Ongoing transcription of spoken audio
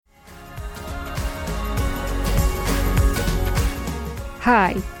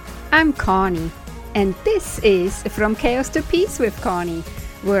Hi, I'm Connie, and this is From Chaos to Peace with Connie,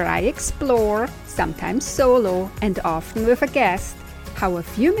 where I explore, sometimes solo and often with a guest, how a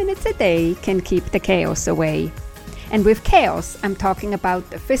few minutes a day can keep the chaos away. And with chaos, I'm talking about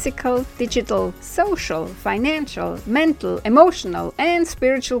the physical, digital, social, financial, mental, emotional, and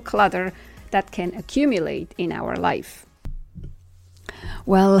spiritual clutter that can accumulate in our life.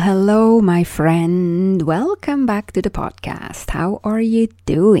 Well, hello, my friend. Welcome back to the podcast. How are you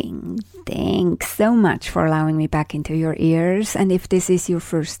doing? Thanks so much for allowing me back into your ears. And if this is your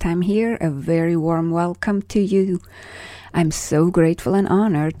first time here, a very warm welcome to you. I'm so grateful and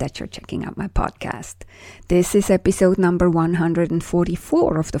honored that you're checking out my podcast. This is episode number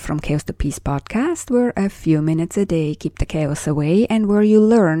 144 of the From Chaos to Peace podcast, where a few minutes a day keep the chaos away and where you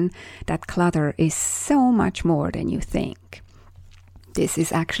learn that clutter is so much more than you think. This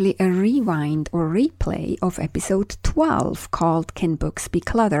is actually a rewind or replay of episode 12 called Can Books Be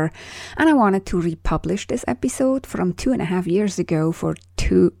Clutter? And I wanted to republish this episode from 2.5 years ago for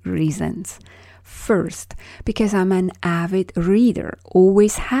two reasons. First, because I'm an avid reader,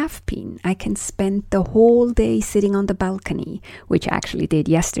 always have been. I can spend the whole day sitting on the balcony, which I actually did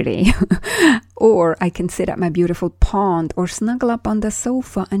yesterday. Or I can sit at my beautiful pond or snuggle up on the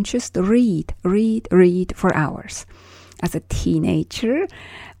sofa and just read for hours. As a teenager,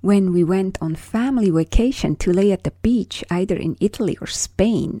 when we went on family vacation to lay at the beach, either in Italy or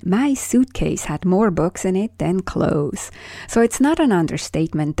Spain, my suitcase had more books in it than clothes. So it's not an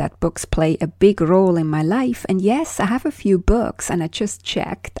understatement that books play a big role in my life. And yes, I have a few books, and I just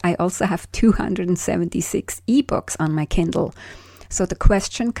checked. I also have 276 ebooks on my Kindle. So the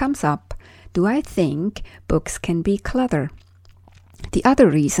question comes up, do I think books can be clutter? The other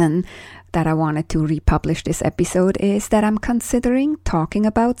reason that I wanted to republish this episode is that I'm considering talking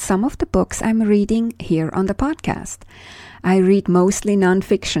about some of the books I'm reading here on the podcast. I read mostly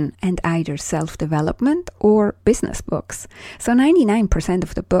nonfiction and either self-development or business books. So 99%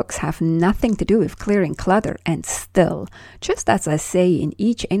 of the books have nothing to do with clearing clutter, and still, just as I say in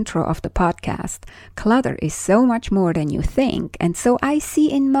each intro of the podcast, clutter is so much more than you think, and so I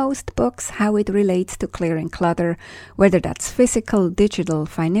see in most books how it relates to clearing clutter, whether that's physical, digital,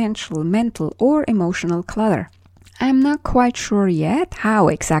 financial, mental, or emotional clutter. I'm not quite sure yet how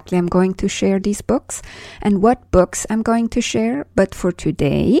exactly I'm going to share these books and what books I'm going to share, but for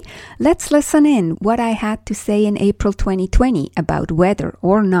today, let's listen in what I had to say in April 2020 about whether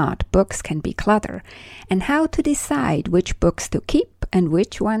or not books can be clutter and how to decide which books to keep and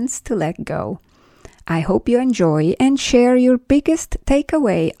which ones to let go. I hope you enjoy and share your biggest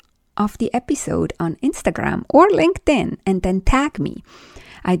takeaway of the episode on Instagram or LinkedIn and then tag me.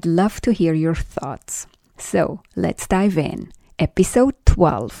 I'd love to hear your thoughts. So let's dive in. Episode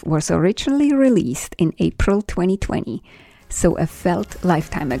 12 was originally released in April 2020, so a felt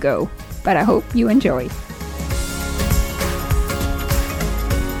lifetime ago, but I hope you enjoy.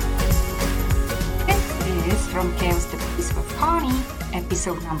 This is From Chaos to Peace with Connie,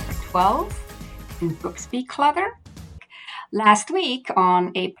 episode number 12, Can Books Be Clutter? Last week,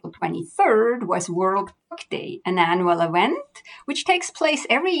 on April 23rd, was World Book Day, an annual event which takes place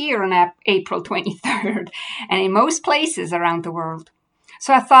every year on April 23rd, and in most places around the world.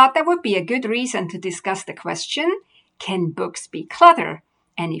 So I thought that would be a good reason to discuss the question, can books be clutter?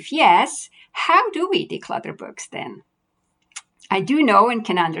 And if yes, how do we declutter books then? I do know and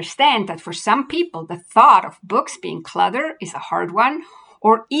can understand that for some people, the thought of books being clutter is a hard one,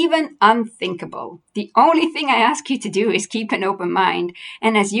 or even unthinkable. The only thing I ask you to do is keep an open mind.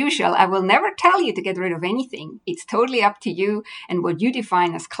 And as usual, I will never tell you to get rid of anything. It's totally up to you and what you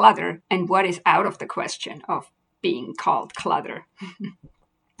define as clutter and what is out of the question of being called clutter.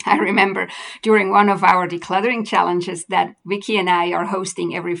 I remember during one of our decluttering challenges that Vicky and I are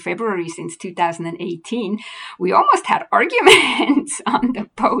hosting every February since 2018, we almost had arguments on the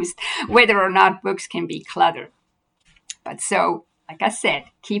post whether or not books can be clutter. But so, like I said,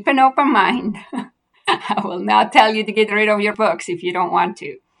 keep an open mind. I will not tell you to get rid of your books if you don't want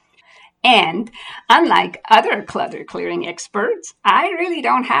to. And unlike other clutter clearing experts, I really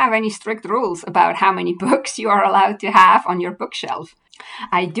don't have any strict rules about how many books you are allowed to have on your bookshelf.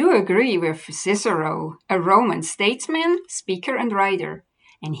 I do agree with Cicero, a Roman statesman, speaker, and writer.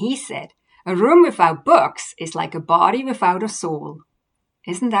 And he said, a room without books is like a body without a soul.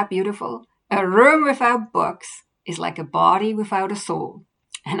 Isn't that beautiful? A room without books is like a body without a soul.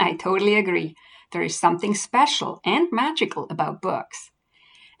 And I totally agree. There is something special and magical about books.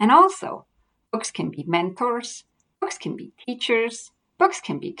 And also, books can be mentors, books can be teachers, books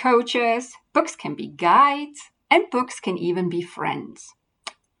can be coaches, books can be guides, and books can even be friends.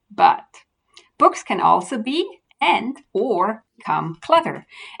 But books can also be and or become clutter.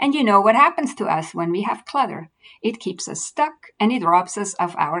 And you know what happens to us when we have clutter? It keeps us stuck and it robs us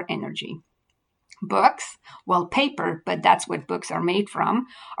of our energy. Books, well, paper, but that's what books are made from,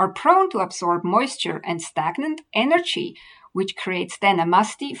 are prone to absorb moisture and stagnant energy, which creates then a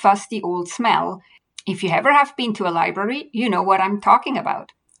musty, fusty old smell. If you ever have been to a library, you know what I'm talking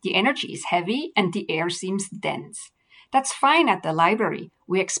about. The energy is heavy and the air seems dense. That's fine at the library.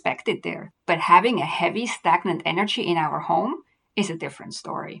 We expect it there. But having a heavy, stagnant energy in our home is a different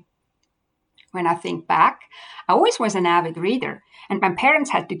story. When I think back, I always was an avid reader, and my parents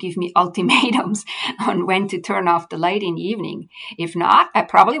had to give me ultimatums on when to turn off the light in the evening. If not, I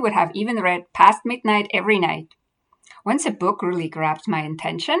probably would have even read past midnight every night. Once a book really grabbed my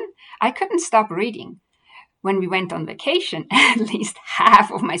attention, I couldn't stop reading. When we went on vacation, at least half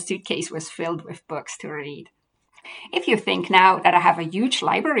of my suitcase was filled with books to read. If you think now that I have a huge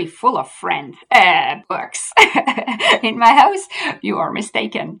library full of books in my house, you are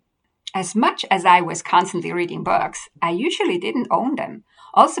mistaken. As much as I was constantly reading books, I usually didn't own them.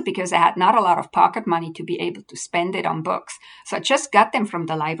 Also because I had not a lot of pocket money to be able to spend it on books, so I just got them from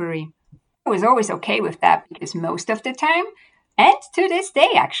the library. I was always okay with that because most of the time, and to this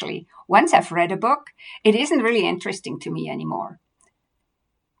day actually, once I've read a book, it isn't really interesting to me anymore.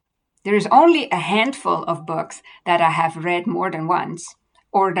 There's only a handful of books that I have read more than once,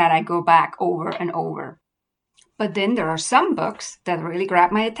 or that I go back over and over. But then there are some books that really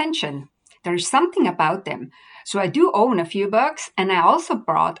grab my attention. There's something about them. So I do own a few books, and I also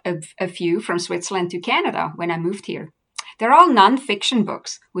brought a few from Switzerland to Canada when I moved here. They're all non-fiction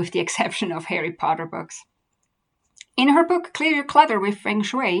books, with the exception of Harry Potter books. In her book, Clear Your Clutter with Feng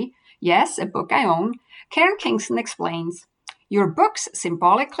Shui, yes, a book I own, Karen Kingston explains, your books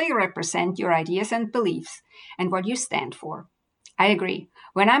symbolically represent your ideas and beliefs and what you stand for. I agree.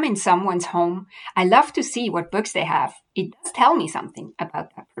 When I'm in someone's home, I love to see what books they have. It does tell me something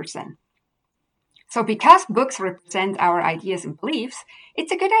about that person. So because books represent our ideas and beliefs,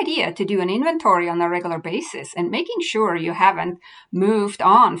 it's a good idea to do an inventory on a regular basis and making sure you haven't moved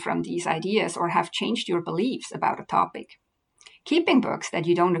on from these ideas or have changed your beliefs about a topic. Keeping books that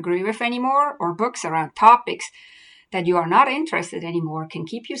you don't agree with anymore or books around topics that you are not interested anymore can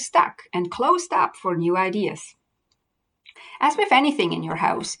keep you stuck and closed up for new ideas. As with anything in your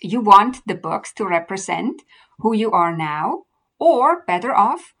house, you want the books to represent who you are now, or better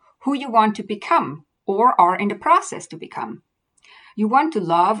off, who you want to become or are in the process to become. You want to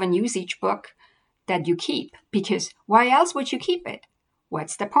love and use each book that you keep, because why else would you keep it?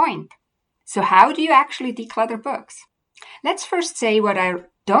 What's the point? So how do you actually declutter books? Let's first say what I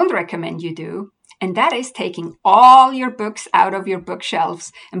don't recommend you do, and that is taking all your books out of your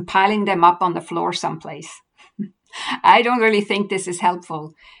bookshelves and piling them up on the floor someplace. I don't really think this is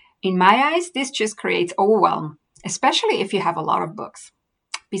helpful. In my eyes, this just creates overwhelm, especially if you have a lot of books.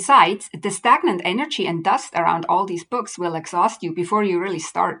 Besides, the stagnant energy and dust around all these books will exhaust you before you really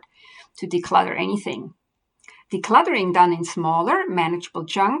start to declutter anything. Decluttering done in smaller, manageable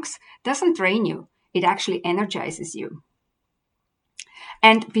chunks doesn't drain you. It actually energizes you.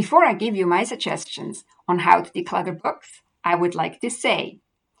 And before I give you my suggestions on how to declutter books, I would like to say,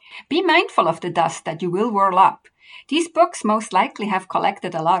 be mindful of the dust that you will whirl up. These books most likely have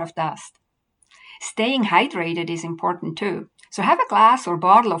collected a lot of dust. Staying hydrated is important too, so have a glass or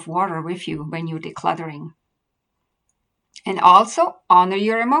bottle of water with you when you're decluttering. And also honor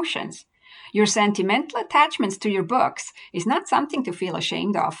your emotions. Your sentimental attachments to your books is not something to feel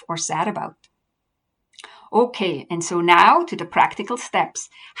ashamed of or sad about. Okay, and so now to the practical steps,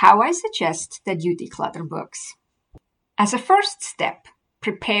 how I suggest that you declutter books. As a first step,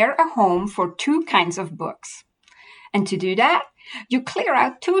 prepare a home for 2 kinds of books. And to do that, you clear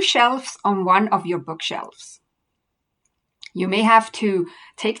out 2 shelves on one of your bookshelves. You may have to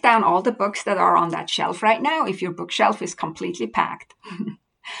take down all the books that are on that shelf right now if your bookshelf is completely packed.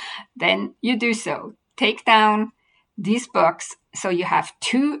 Then you do so. Take down these books so you have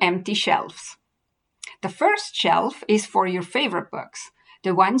 2 empty shelves. The first shelf is for your favorite books,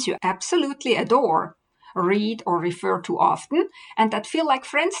 the ones you absolutely adore, read or refer to often, and that feel like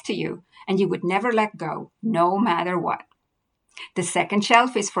friends to you, and you would never let go, no matter what. The second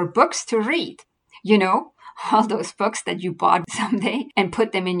shelf is for books to read. You know, all those books that you bought someday and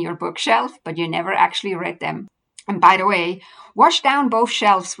put them in your bookshelf, but you never actually read them. And by the way, wash down both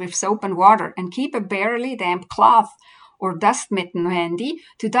shelves with soap and water and keep a barely damp cloth or dust mitten handy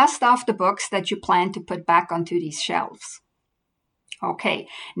to dust off the books that you plan to put back onto these shelves. Okay,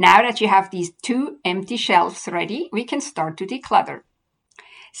 now that you have these 2 empty shelves ready, we can start to declutter.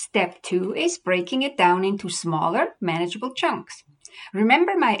 Step 2 is breaking it down into smaller, manageable chunks.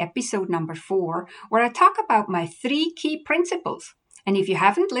 Remember my episode number 4, where I talk about my 3 key principles. And if you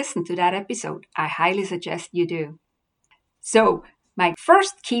haven't listened to that episode, I highly suggest you do. So, my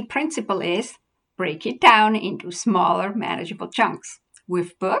first key principle is break it down into smaller, manageable chunks.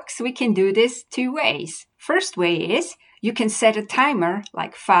 With books, we can do this 2 ways. First way is you can set a timer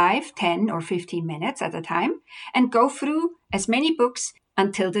like 5, 10, or 15 minutes at a time and go through as many books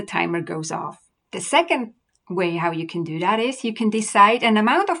until the timer goes off. The second way how you can do that is you can decide an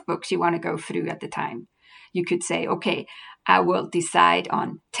amount of books you want to go through at the time. You could say, okay, I will decide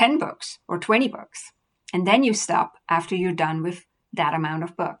on 10 books or 20 books. And then you stop after you're done with that amount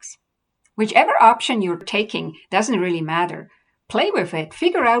of books. Whichever option you're taking doesn't really matter. Play with it.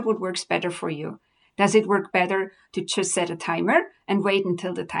 Figure out what works better for you. Does it work better to just set a timer and wait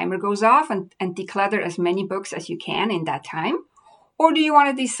until the timer goes off and declutter as many books as you can in that time? Or do you want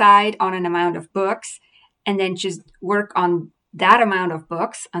to decide on an amount of books and then just work on that amount of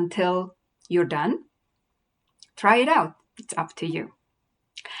books until you're done? Try it out. It's up to you.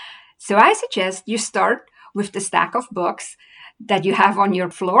 So I suggest you start with the stack of books that you have on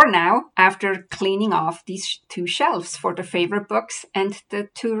your floor now after cleaning off these 2 shelves for the favorite books and the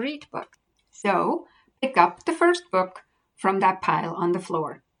to-read book. So pick up the first book from that pile on the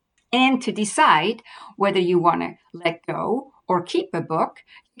floor. And to decide whether you want to let go or keep a book,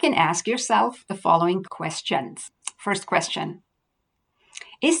 you can ask yourself the following questions. First question: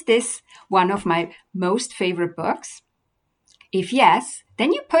 is this one of my most favorite books? If yes,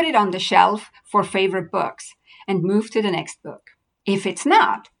 then you put it on the shelf for favorite books and move to the next book. If it's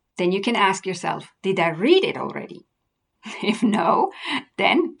not, then you can ask yourself, did I read it already? If no,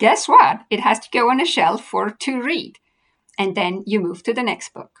 then guess what? It has to go on a shelf for to read. And then you move to the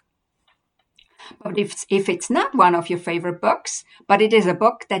next book. But if it's not one of your favorite books, but it is a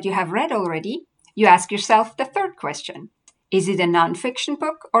book that you have read already, you ask yourself the third question. Is it a nonfiction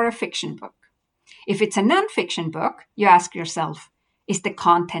book or a fiction book? If it's a nonfiction book, you ask yourself, is the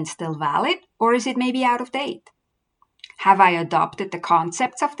content still valid or is it maybe out of date? Have I adopted the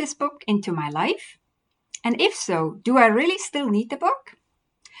concepts of this book into my life? And if so, do I really still need the book?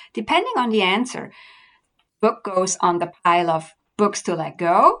 Depending on the answer, book goes on the pile of books to let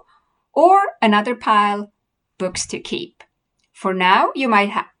go or another pile, books to keep. For now, you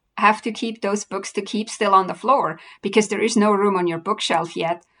might have to keep those books to keep still on the floor because there is no room on your bookshelf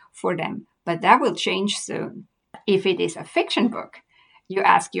yet for them. But that will change soon. If it is a fiction book, you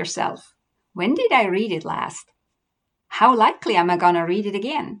ask yourself, when did I read it last? How likely am I going to read it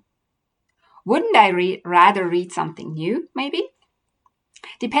again? Wouldn't I rather read something new, maybe?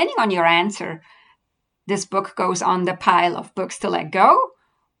 Depending on your answer, this book goes on the pile of books to let go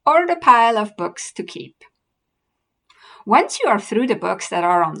or the pile of books to keep. Once you are through the books that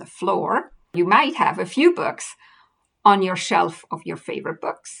are on the floor, you might have a few books on your shelf of your favorite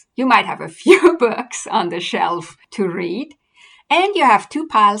books. You might have a few books on the shelf to read, and you have 2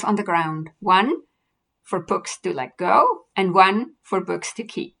 piles on the ground, one for books to let go and one for books to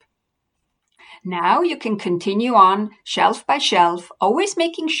keep. Now you can continue on shelf by shelf, always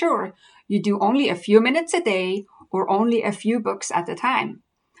making sure you do only a few minutes a day or only a few books at a time,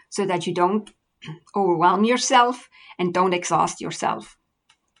 so that you don't overwhelm yourself and don't exhaust yourself.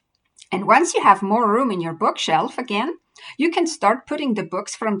 And once you have more room in your bookshelf again, you can start putting the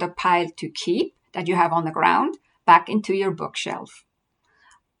books from the pile to keep that you have on the ground back into your bookshelf.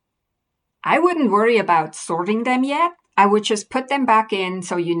 I wouldn't worry about sorting them yet. I would just put them back in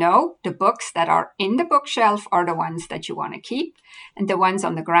so you know the books that are in the bookshelf are the ones that you want to keep and the ones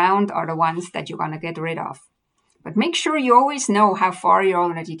on the ground are the ones that you want to get rid of. But make sure you always know how far you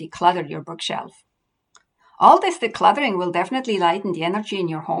already decluttered your bookshelf. All this decluttering will definitely lighten the energy in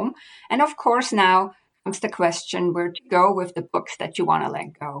your home. And of course, now comes the question where to go with the books that you want to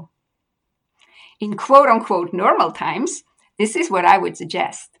let go. In quote-unquote normal times, this is what I would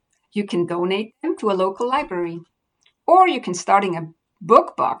suggest. You can donate them to a local library. Or you can start a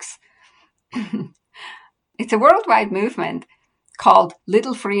book box. It's a worldwide movement called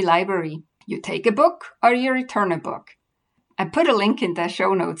Little Free Library. You take a book or you return a book. I put a link in the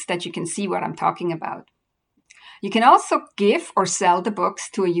show notes that you can see what I'm talking about. You can also give or sell the books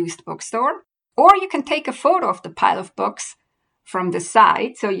to a used bookstore, or you can take a photo of the pile of books from the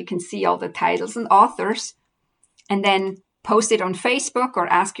side so you can see all the titles and authors, and then post it on Facebook or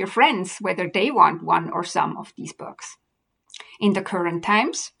ask your friends whether they want one or some of these books. In the current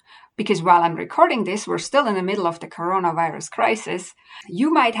times, because while I'm recording this, we're still in the middle of the coronavirus crisis,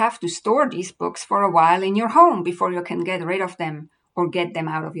 you might have to store these books for a while in your home before you can get rid of them or get them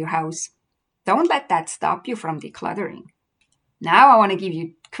out of your house. Don't let that stop you from decluttering. Now I want to give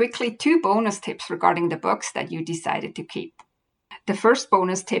you quickly 2 bonus tips regarding the books that you decided to keep. The first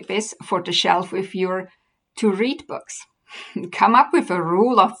bonus tip is for the shelf with your to-read books. Come up with a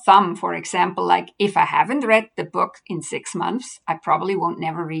rule of thumb, for example, like if I haven't read the book in 6 months, I probably won't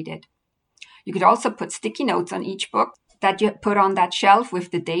never read it. You could also put sticky notes on each book that you put on that shelf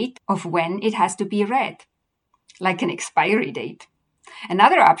with the date of when it has to be read, like an expiry date.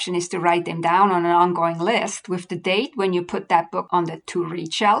 Another option is to write them down on an ongoing list with the date when you put that book on the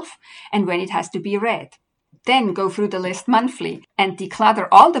to-read shelf and when it has to be read. Then go through the list monthly and declutter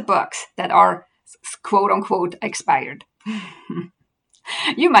all the books that are quote-unquote expired.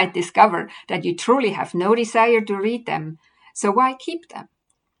 You might discover that you truly have no desire to read them, so why keep them?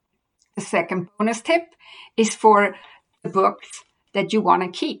 The second bonus tip is for the books that you want to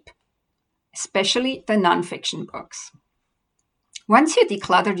keep, especially the nonfiction books. Once you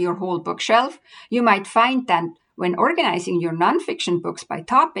decluttered your whole bookshelf, you might find that when organizing your nonfiction books by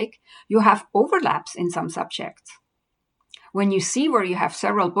topic, you have overlaps in some subjects. When you see where you have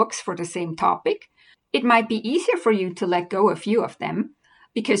several books for the same topic, it might be easier for you to let go a few of them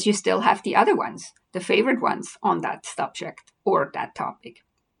because you still have the other ones, the favorite ones on that subject or that topic.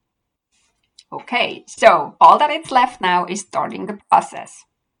 Okay, so all that is left now is starting the process.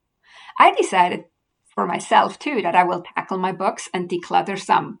 I decided for myself too that I will tackle my books and declutter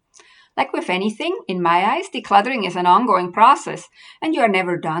some. Like with anything, in my eyes, decluttering is an ongoing process and you are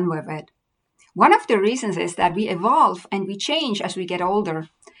never done with it. One of the reasons is that we evolve and we change as we get older.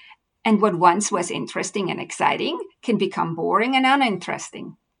 And what once was interesting and exciting can become boring and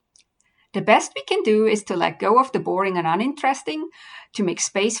uninteresting. The best we can do is to let go of the boring and uninteresting to make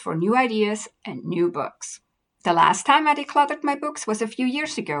space for new ideas and new books. The last time I decluttered my books was a few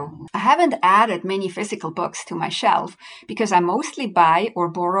years ago. I haven't added many physical books to my shelf because I mostly buy or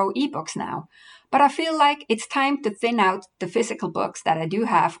borrow ebooks now, but I feel like it's time to thin out the physical books that I do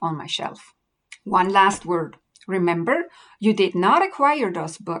have on my shelf. One last word. Remember, you did not acquire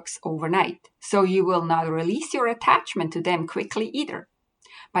those books overnight, so you will not release your attachment to them quickly either.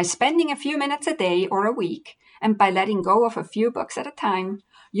 By spending a few minutes a day or a week, and by letting go of a few books at a time,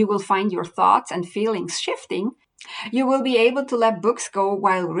 you will find your thoughts and feelings shifting. You will be able to let books go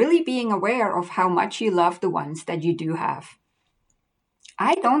while really being aware of how much you love the ones that you do have.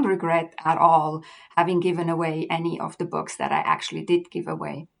 I don't regret at all having given away any of the books that I actually did give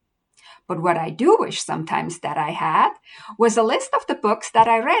away. But what I do wish sometimes that I had was a list of the books that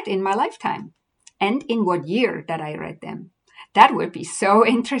I read in my lifetime and in what year that I read them. That would be so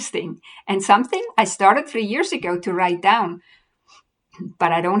interesting and something I started 3 years ago to write down,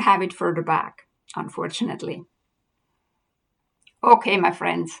 but I don't have it further back, unfortunately. Okay, my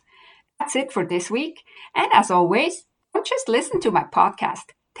friends, that's it for this week. And as always, don't just listen to my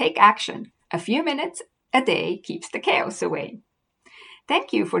podcast. Take action. A few minutes a day keeps the chaos away.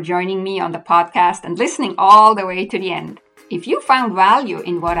 Thank you for joining me on the podcast and listening all the way to the end. If you found value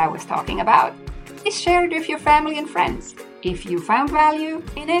in what I was talking about, please share it with your family and friends. If you found value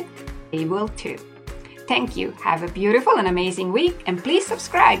in it, they will too. Thank you. Have a beautiful and amazing week, and please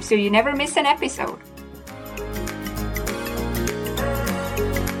subscribe so you never miss an episode.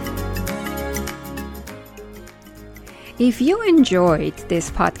 If you enjoyed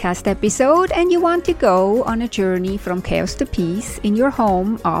this podcast episode and you want to go on a journey from chaos to peace in your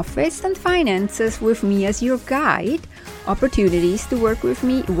home, office, and finances with me as your guide, opportunities to work with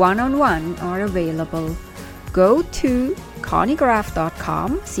me one-on-one are available. Go to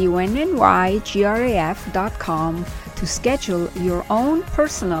connygraf.com, CONNYGRAF.com to schedule your own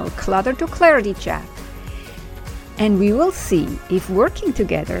personal Clutter to Clarity chat. And we will see if working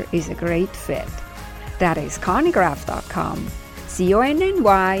together is a great fit. That is connygraf.com,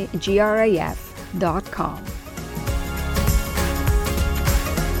 CONNYGRAF.com.